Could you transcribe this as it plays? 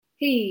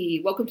Hey,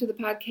 welcome to the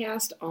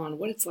podcast on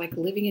what it's like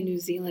living in New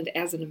Zealand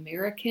as an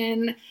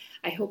American.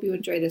 I hope you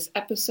enjoy this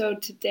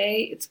episode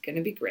today. It's going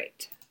to be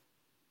great.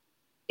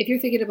 If you're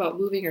thinking about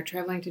moving or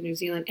traveling to New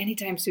Zealand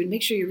anytime soon,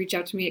 make sure you reach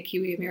out to me at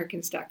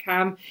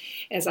kiwiamericans.com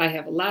as I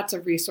have lots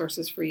of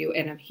resources for you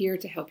and I'm here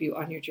to help you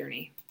on your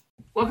journey.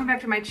 Welcome back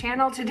to my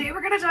channel. Today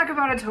we're going to talk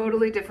about a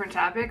totally different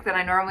topic than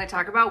I normally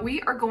talk about.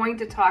 We are going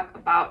to talk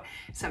about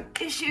some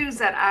issues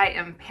that I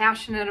am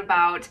passionate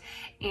about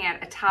and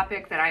a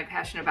topic that I'm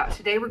passionate about.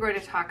 Today we're going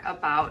to talk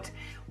about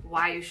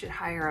why you should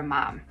hire a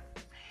mom.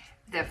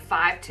 The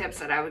 5 tips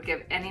that I would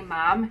give any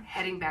mom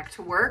heading back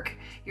to work.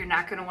 You're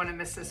not going to want to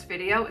miss this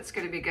video. It's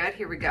going to be good.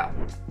 Here we go.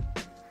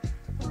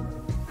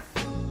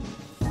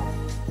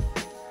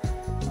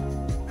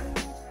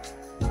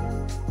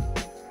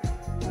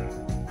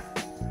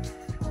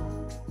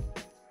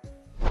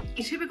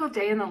 A typical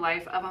day in the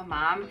life of a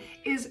mom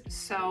is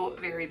so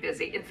very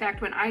busy. In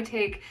fact, when I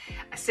take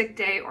a sick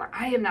day or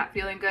I am not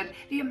feeling good,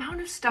 the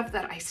amount of stuff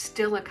that I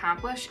still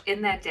accomplish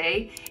in that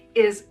day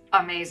is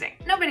amazing.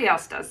 Nobody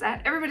else does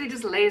that. Everybody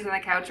just lays on the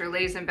couch or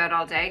lays in bed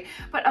all day.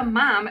 But a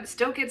mom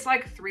still gets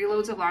like 3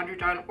 loads of laundry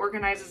done,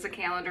 organizes a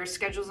calendar,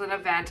 schedules an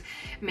event,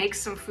 makes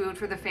some food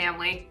for the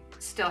family,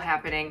 still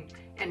happening,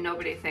 and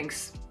nobody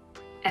thinks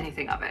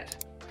anything of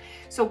it.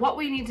 So what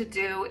we need to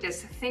do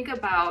is think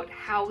about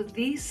how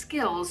these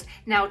skills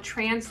now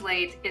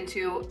translate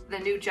into the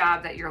new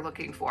job that you're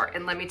looking for.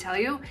 And let me tell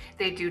you,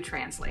 they do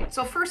translate.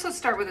 So first, let's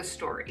start with a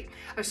story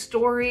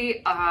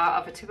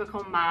of a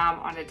typical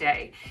mom on a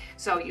day.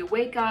 So you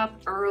wake up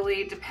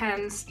early,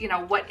 depends,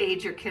 what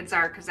age your kids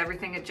are, because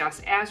everything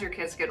adjusts as your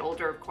kids get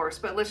older, of course.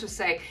 But let's just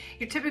say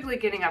you're typically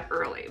getting up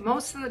early.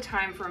 Most of the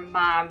time for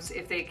moms,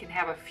 if they can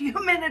have a few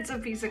minutes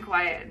of peace and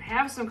quiet and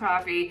have some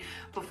coffee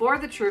before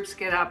the troops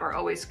get up are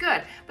always good.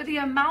 But the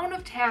amount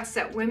of tasks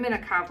that women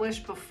accomplish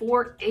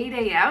before 8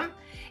 a.m.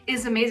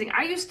 is amazing.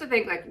 I used to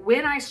think, like,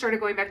 when I started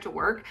going back to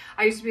work,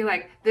 I used to be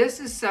like, this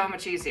is so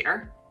much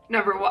easier,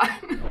 number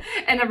one.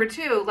 And number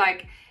two,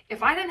 like,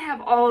 if I didn't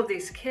have all of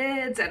these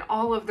kids and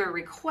all of their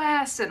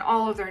requests and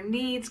all of their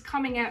needs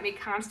coming at me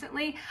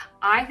constantly,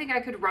 I think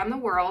I could run the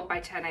world by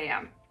 10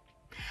 a.m.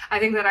 I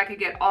think that I could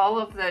get all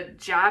of the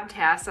job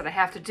tasks that I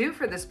have to do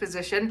for this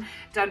position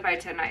done by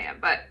 10 a.m.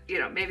 But,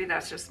 maybe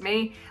that's just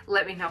me.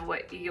 Let me know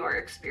what your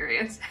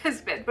experience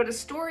has been. But a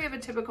story of a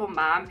typical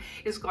mom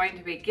is going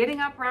to be getting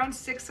up around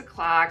 6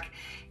 o'clock,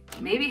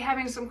 maybe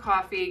having some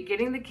coffee,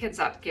 getting the kids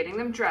up, getting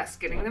them dressed,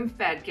 getting them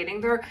fed,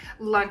 getting their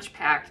lunch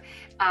packed,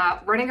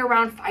 running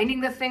around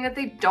finding the thing that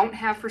they don't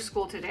have for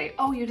school today.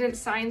 Oh, you didn't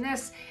sign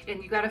this,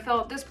 and you got to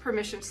fill out this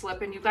permission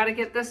slip, and you got to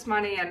get this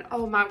money, and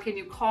oh, mom, can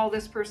you call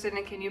this person,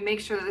 and can you make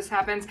sure that this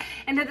happens?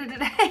 And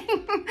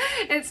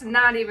it's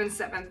not even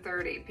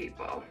 7:30,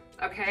 people,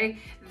 okay?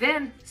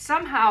 Then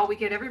somehow we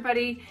get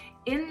everybody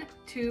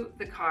into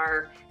the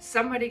car,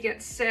 somebody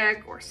gets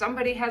sick or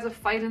somebody has a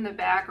fight in the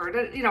back or,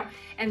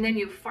 and then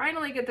you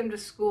finally get them to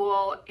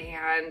school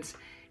and,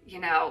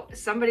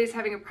 somebody's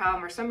having a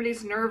problem or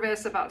somebody's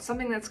nervous about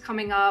something that's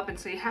coming up. And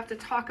so you have to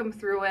talk them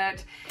through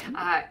it.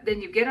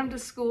 Then you get them to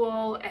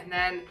school and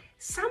then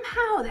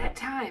somehow that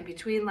time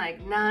between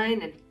like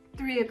 9 and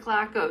 3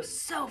 o'clock goes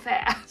so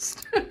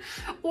fast.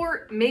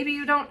 Or maybe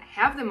you don't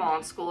have them all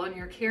in school and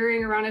you're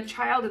carrying around a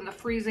child in the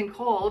freezing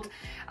cold,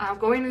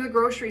 going to the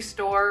grocery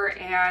store,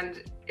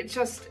 and it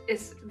just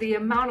is the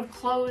amount of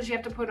clothes you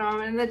have to put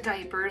on and the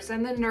diapers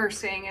and the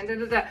nursing and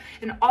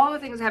and all the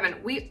things happen.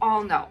 We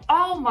all know,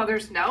 all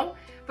mothers know,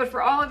 but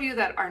for all of you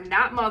that are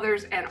not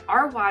mothers and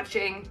are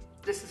watching,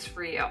 this is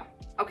for you,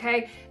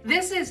 okay?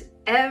 This is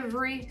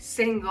every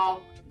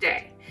single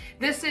day.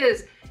 This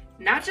is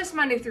not just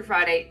Monday through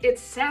Friday,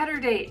 it's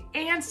Saturday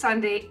and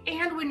Sunday,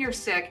 and when you're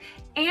sick,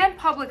 and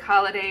public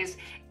holidays,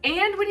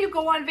 and when you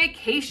go on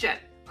vacation.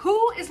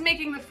 Who is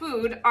making the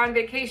food on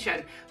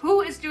vacation?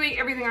 Who is doing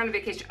everything on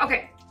vacation?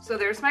 Okay, so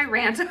there's my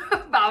rant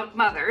about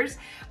mothers,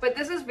 but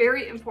this is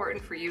very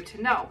important for you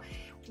to know.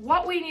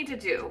 What we need to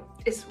do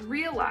is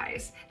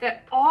realize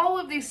that all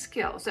of these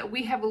skills that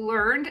we have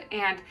learned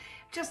and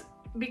just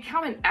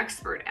become an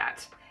expert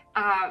at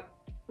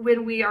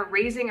when we are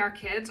raising our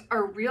kids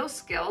are real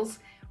skills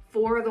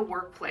for the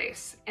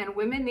workplace, and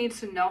women need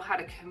to know how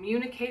to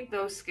communicate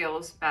those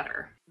skills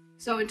better.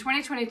 So in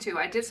 2022,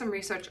 I did some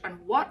research on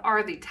what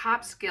are the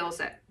top skills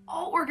that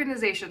all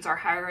organizations are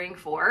hiring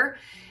for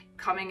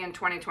coming in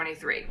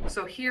 2023.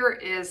 So here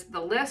is the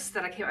list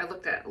that I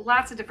looked at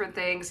lots of different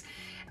things,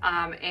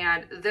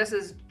 and this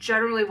is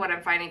generally what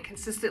I'm finding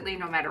consistently,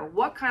 no matter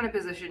what kind of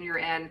position you're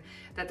in,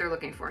 that they're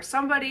looking for.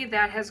 Somebody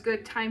that has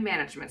good time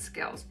management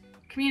skills,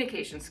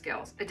 communication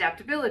skills,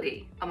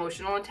 adaptability,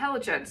 emotional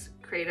intelligence,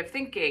 creative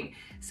thinking,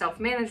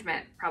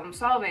 self-management, problem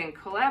solving,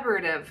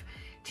 collaborative,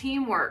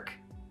 teamwork.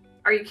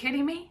 Are you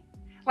kidding me?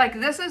 Like,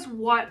 this is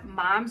what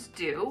moms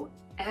do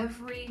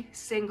every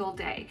single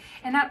day.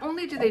 And not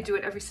only do they do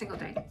it every single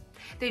day,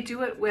 they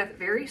do it with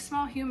very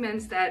small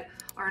humans that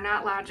are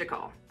not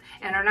logical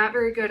and are not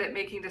very good at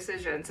making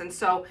decisions. And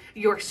so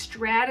your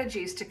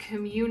strategies to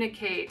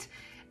communicate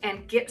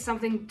and get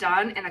something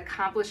done and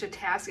accomplish a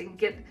task and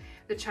get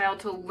the child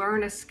to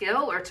learn a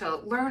skill or to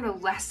learn a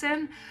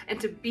lesson and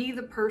to be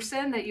the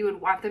person that you would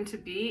want them to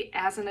be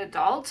as an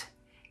adult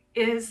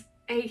is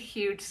a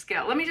huge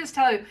skill. Let me just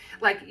tell you,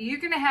 like, you're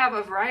going to have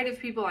a variety of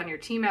people on your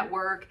team at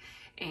work,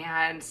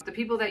 and the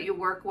people that you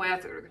work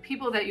with or the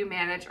people that you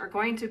manage are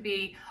going to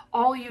be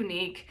all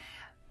unique.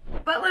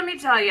 But let me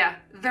tell you,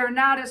 they're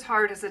not as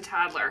hard as a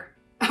toddler.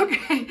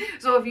 Okay,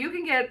 so if you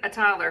can get a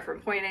toddler from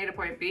point A to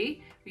point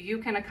B, you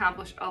can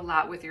accomplish a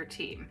lot with your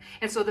team.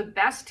 And so the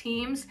best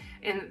teams,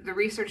 in the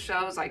research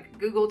shows, like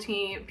Google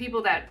team,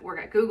 people that work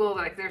at Google,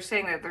 like they're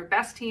saying that their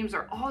best teams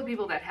are all the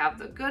people that have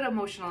the good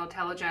emotional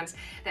intelligence,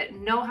 that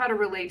know how to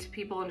relate to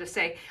people and to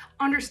say,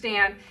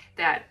 understand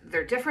that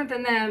they're different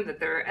than them,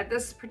 that they're at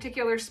this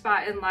particular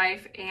spot in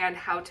life, and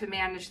how to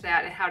manage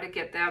that and how to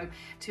get them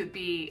to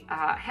be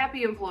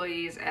happy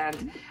employees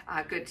and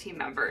good team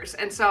members.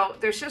 And so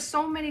there's just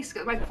so many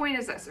skills. My point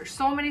is this, there's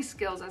so many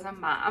skills as a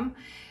mom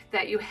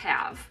that you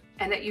have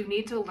and that you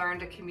need to learn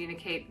to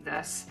communicate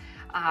this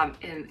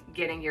in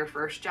getting your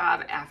first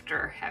job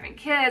after having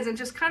kids, and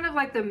just kind of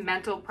like the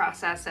mental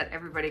process that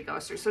everybody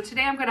goes through. So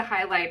today I'm going to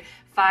highlight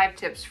 5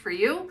 tips for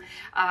you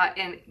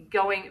in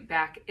going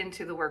back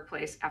into the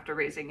workplace after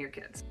raising your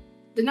kids.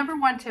 The number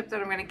 1 tip that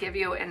I'm going to give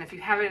you, and if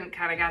you haven't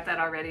kind of got that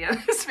already in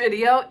this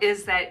video,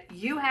 is that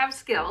you have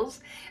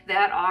skills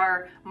that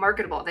are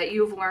marketable, that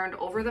you've learned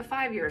over the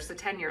 5 years, the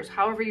 10 years,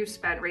 however you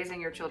spent raising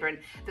your children.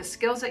 The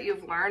skills that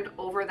you've learned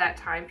over that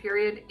time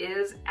period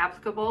is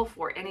applicable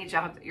for any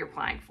job that you're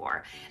applying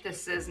for.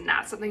 This is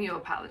not something you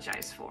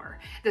apologize for.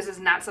 This is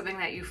not something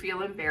that you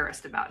feel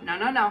embarrassed about. No,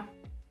 no, no.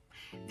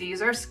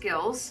 These are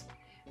skills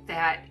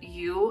that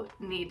you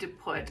need to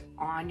put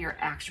on your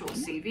actual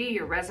CV,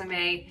 your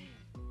resume,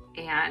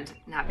 and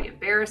not be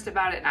embarrassed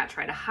about it, not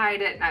try to hide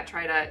it, not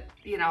try to,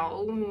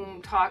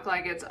 talk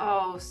like it's,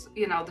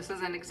 this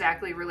isn't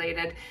exactly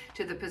related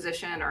to the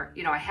position, or,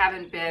 I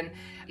haven't been,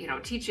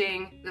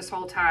 teaching this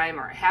whole time,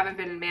 or I haven't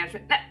been in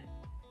management. No,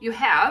 you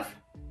have,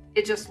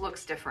 it just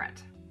looks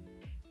different.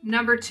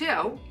 Number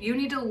 2, you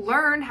need to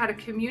learn how to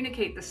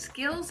communicate the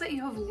skills that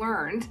you have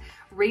learned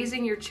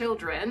raising your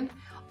children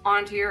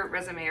onto your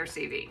resume or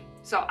CV.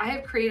 So I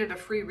have created a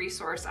free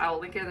resource. I'll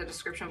link it in the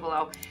description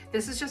below.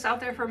 This is just out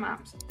there for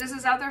moms. This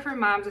is out there for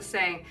moms is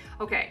saying,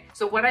 okay,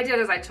 so what I did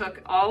is I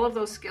took all of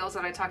those skills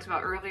that I talked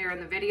about earlier in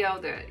the video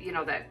that,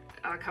 that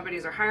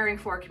companies are hiring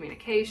for: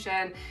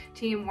 communication,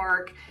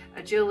 teamwork,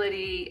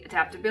 agility,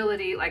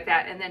 adaptability, like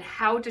that, and then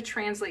how to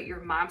translate your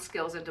mom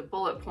skills into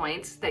bullet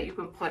points that you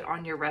can put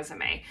on your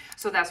resume.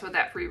 So that's what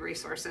that free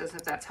resource is.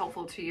 If that's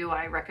helpful to you,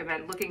 I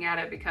recommend looking at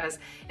it, because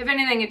if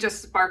anything, it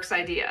just sparks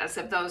ideas.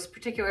 If those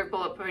particular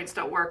bullet points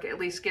don't work, it at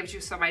least gives you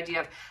some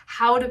idea of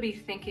how to be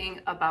thinking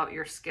about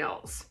your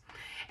skills.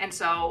 And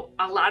so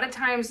a lot of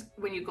times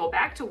when you go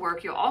back to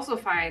work, you'll also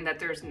find that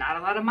there's not a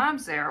lot of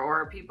moms there,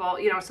 or people,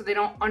 so they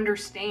don't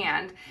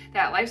understand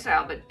that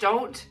lifestyle. But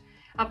don't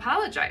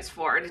apologize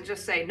for it and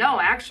just say, no,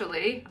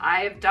 actually,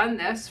 I have done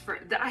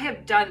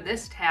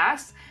this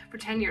task for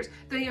 10 years.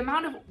 The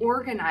amount of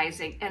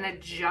organizing and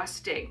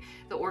adjusting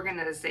the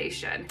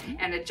organization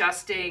and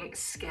adjusting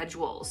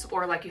schedules,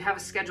 or like you have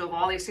a schedule of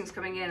all these things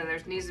coming in and there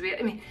needs to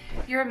be,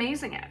 you're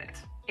amazing at it.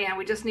 And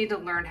we just need to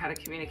learn how to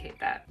communicate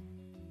that.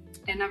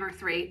 And number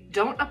 3,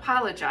 don't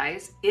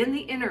apologize in the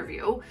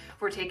interview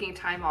for taking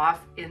time off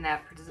in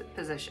that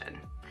position.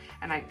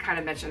 And I kind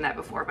of mentioned that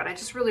before, but I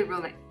just really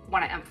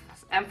want to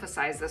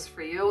emphasize this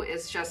for you,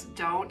 is just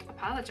don't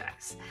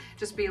apologize.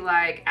 Just be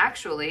like,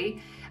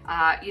 actually,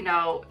 in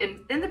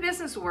the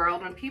business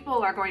world, when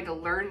people are going to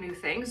learn new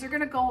things, they're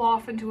going to go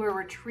off into a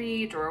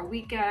retreat or a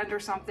weekend or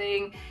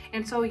something.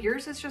 And so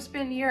yours has just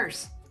been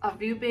years of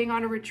you being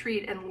on a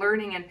retreat and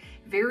learning in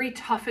very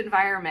tough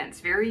environments,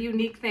 very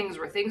unique things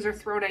where things are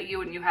thrown at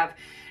you and you have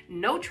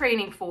no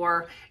training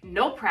for,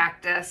 no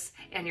practice,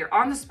 and you're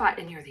on the spot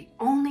and you're the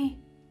only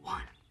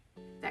one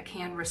that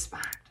can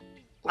respond.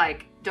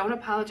 Like, don't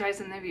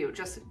apologize in the interview.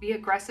 Just be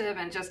aggressive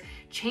and just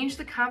change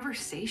the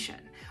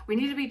conversation. We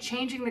need to be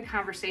changing the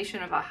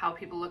conversation about how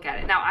people look at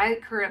it. Now, I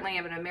currently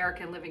am an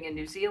American living in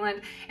New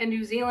Zealand, and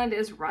New Zealand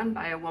is run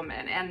by a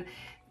woman, and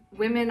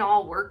women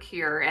all work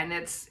here, and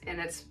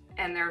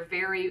their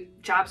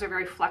jobs are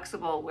very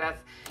flexible with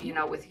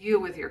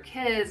your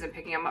kids and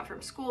picking them up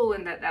from school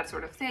and that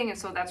sort of thing. And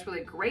so that's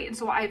really great. And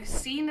so I've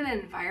seen an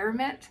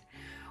environment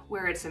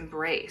where it's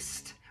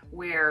embraced,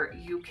 where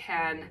you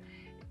can,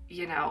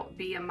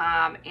 be a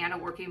mom and a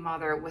working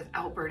mother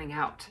without burning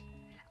out.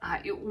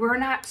 We're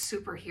not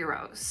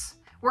superheroes.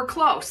 We're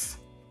close,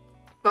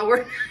 but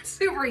we're not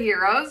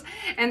superheroes.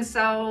 And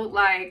so,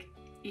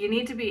 you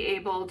need to be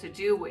able to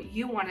do what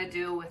you want to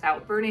do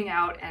without burning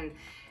out and,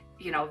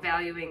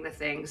 valuing the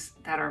things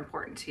that are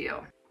important to you.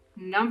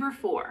 Number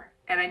 4,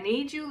 and I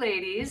need you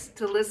ladies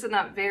to listen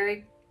up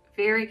very,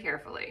 very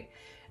carefully.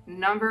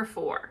 Number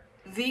 4,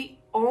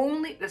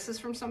 this is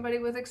from somebody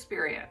with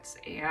experience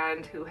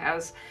and who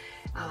has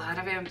a lot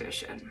of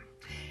ambition.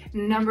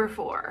 Number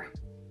 4,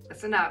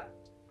 listen up.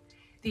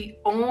 The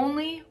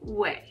only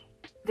way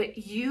that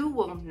you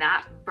will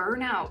not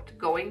burn out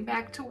going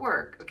back to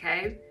work,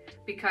 okay?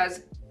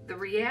 Because The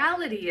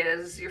reality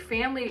is your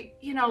family,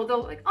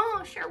 they'll like,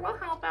 oh, sure, we'll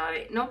help out.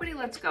 Nobody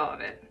lets go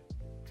of it.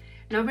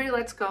 Nobody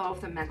lets go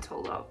of the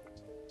mental load.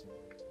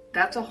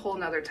 That's a whole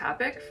nother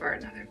topic for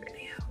another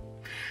video.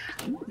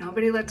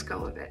 Nobody lets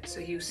go of it. So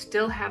you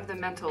still have the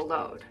mental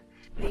load.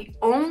 The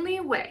only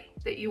way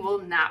that you will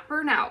not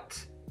burn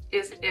out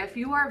is if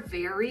you are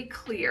very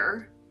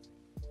clear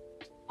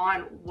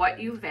on what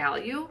you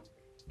value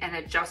and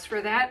adjust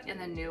for that in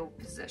the new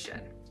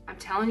position. I'm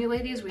telling you,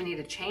 ladies, we need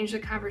to change the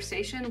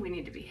conversation. We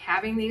need to be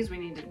having these. We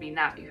need to be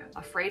not be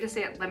afraid to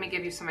say it. Let me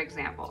give you some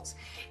examples.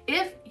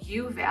 If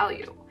you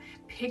value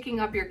picking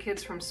up your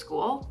kids from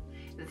school,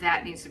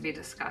 that needs to be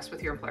discussed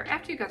with your employer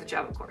after you got the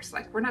job, of course.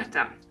 Like, we're not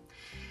done.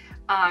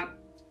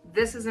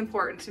 This is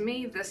important to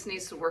me. This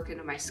needs to work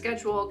into my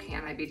schedule.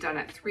 Can I be done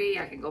at 3?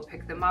 I can go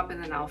pick them up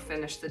and then I'll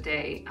finish the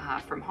day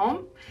from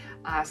home,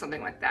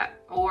 something like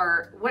that.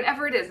 Or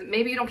whatever it is.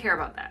 Maybe you don't care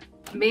about that.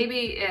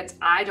 Maybe it's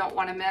I don't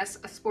want to miss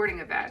a sporting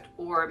event,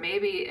 or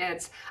maybe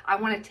it's I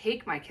want to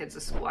take my kids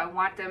to school. I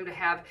want them to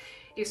have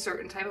a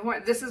certain type of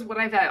work. This is what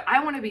I value.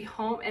 I want to be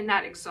home and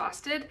not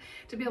exhausted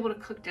to be able to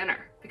cook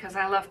dinner because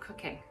I love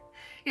cooking.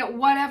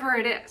 Whatever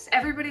it is.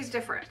 Everybody's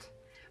different.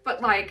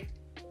 But like,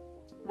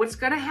 what's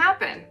going to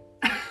happen,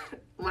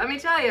 let me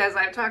tell you, as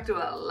I've talked to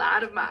a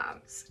lot of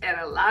moms and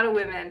a lot of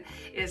women,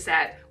 is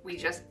that we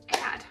just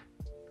add.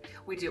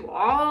 We do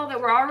all that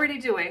we're already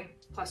doing,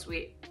 plus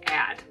we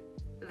add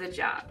the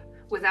job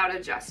without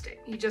adjusting.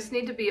 You just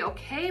need to be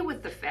okay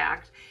with the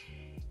fact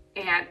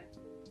and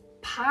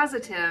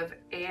positive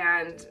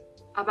and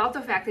about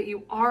the fact that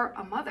you are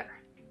a mother.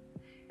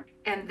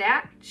 And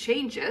that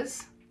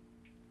changes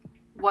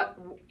what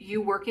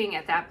you working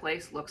at that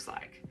place looks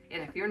like.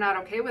 And if you're not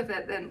okay with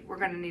it, then we're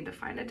going to need to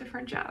find a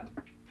different job.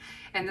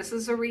 And this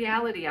is a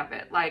reality of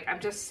it. Like, I'm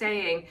just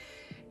saying,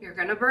 you're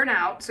going to burn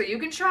out, so you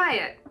can try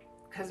it,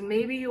 because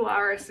maybe you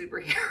are a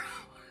superhero.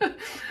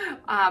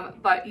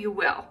 But you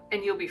will,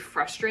 and you'll be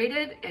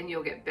frustrated and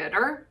you'll get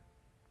bitter,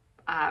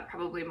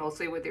 probably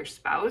mostly with your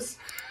spouse,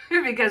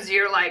 because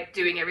you're like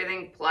doing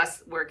everything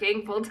plus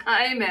working full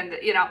time, and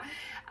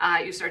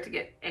you start to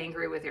get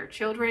angry with your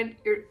children.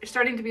 You're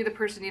starting to be the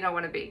person you don't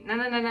want to be.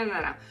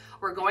 No.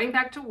 We're going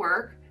back to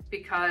work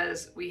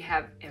because we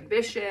have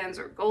ambitions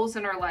or goals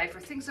in our life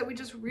or things that we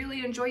just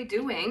really enjoy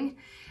doing,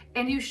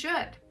 and you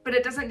should, but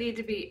it doesn't need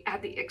to be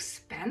at the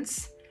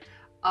expense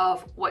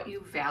of what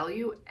you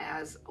value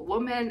as a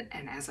woman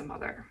and as a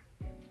mother.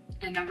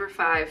 And number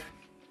 5,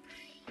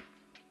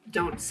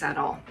 don't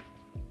settle.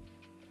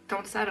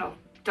 Don't settle.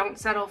 Don't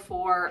settle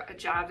for a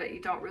job that you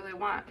don't really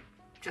want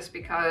just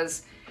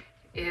because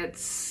it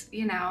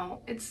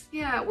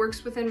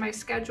works within my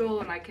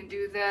schedule and I can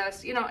do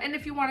this, and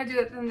if you want to do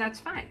it, then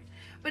that's fine.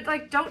 But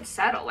like, don't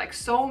settle. Like,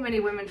 so many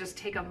women just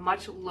take a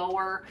much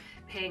lower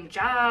paying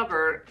job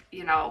or,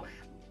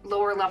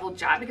 lower level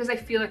job because they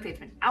feel like they've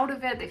been out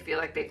of it. They feel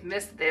like they've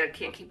missed, they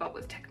can't keep up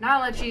with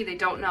technology. They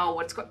don't know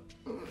what's going.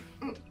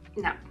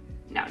 No.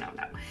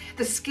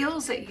 The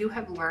skills that you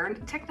have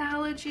learned,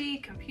 technology,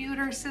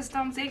 computer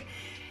systems,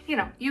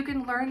 you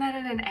can learn that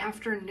in an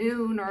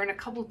afternoon or in a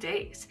couple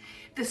days.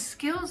 The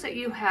skills that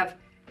you have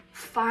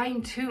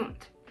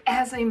fine-tuned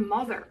as a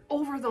mother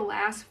over the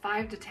last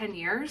 5 to 10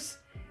 years,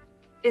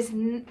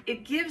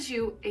 it gives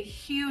you a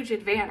huge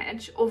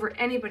advantage over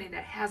anybody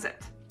that has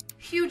it.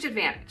 Huge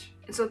advantage.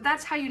 And so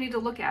that's how you need to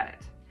look at it.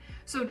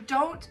 So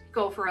don't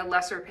go for a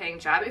lesser paying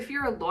job. If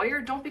you're a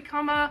lawyer, don't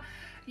become an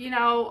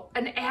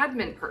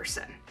admin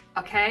person,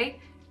 okay?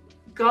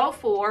 Go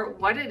for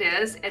what it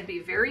is and be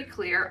very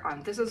clear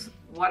on this is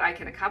what I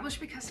can accomplish,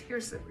 because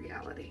here's the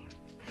reality.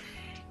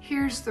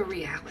 Here's the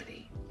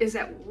reality is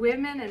that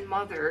women and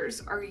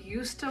mothers are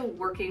used to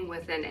working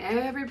within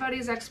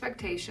everybody's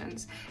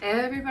expectations,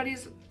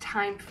 everybody's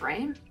time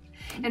frame.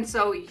 And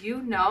so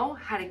you know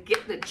how to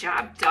get the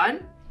job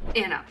done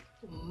in a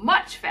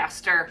much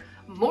faster,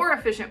 more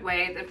efficient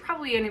way than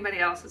probably anybody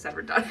else has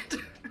ever done it.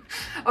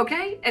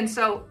 Okay? And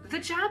so the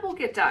job will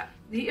get done.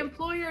 The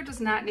employer does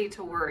not need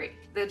to worry.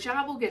 The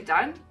job will get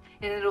done,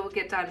 and it'll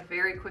get done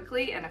very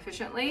quickly and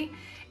efficiently,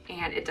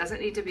 and it doesn't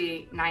need to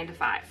be 9 to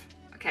 5.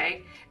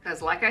 Okay?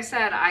 Because like I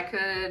said, I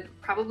could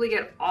probably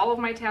get all of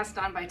my tasks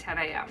done by 10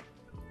 a.m.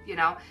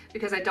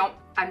 Because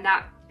I'm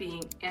not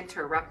being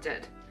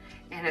interrupted.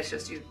 And it's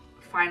just you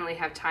finally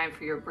have time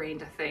for your brain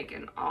to think,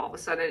 and all of a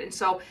sudden, and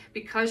so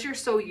because you're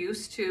so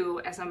used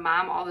to, as a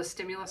mom, all the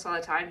stimulus all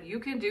the time, you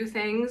can do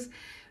things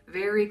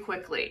very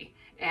quickly,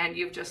 and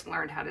you've just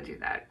learned how to do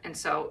that. And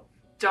so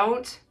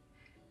don't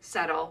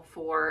settle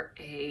for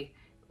a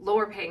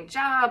lower paying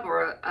job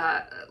or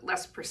a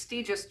less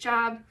prestigious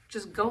job.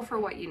 Just go for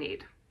what you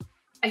need.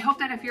 I hope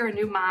that if you're a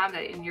new mom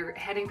and you're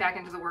heading back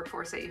into the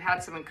workforce, that you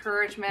had some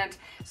encouragement,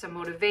 some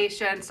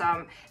motivation,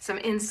 some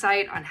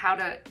insight on how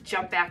to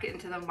jump back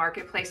into the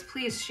marketplace.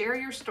 Please share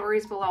your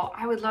stories below.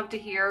 I would love to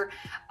hear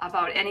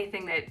about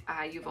anything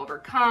that you've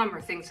overcome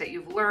or things that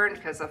you've learned,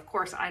 because of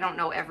course I don't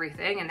know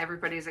everything and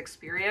everybody's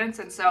experience.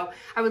 And so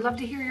I would love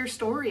to hear your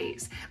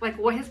stories. Like,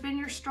 what has been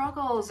your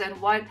struggles, and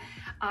what,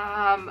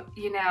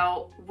 you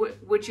know,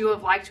 would you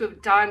have liked to have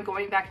done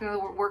going back into the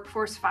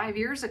workforce 5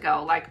 years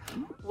ago? Like,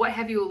 what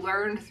have you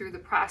learned through the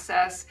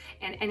process,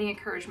 and any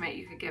encouragement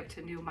you could give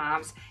to new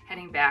moms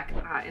heading back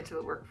into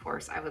the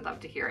workforce? I would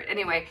love to hear it.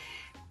 Anyway,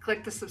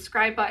 click the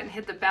subscribe button,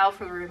 hit the bell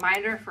for the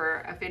reminder for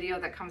a video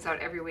that comes out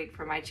every week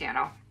from my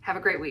channel. Have a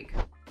great week.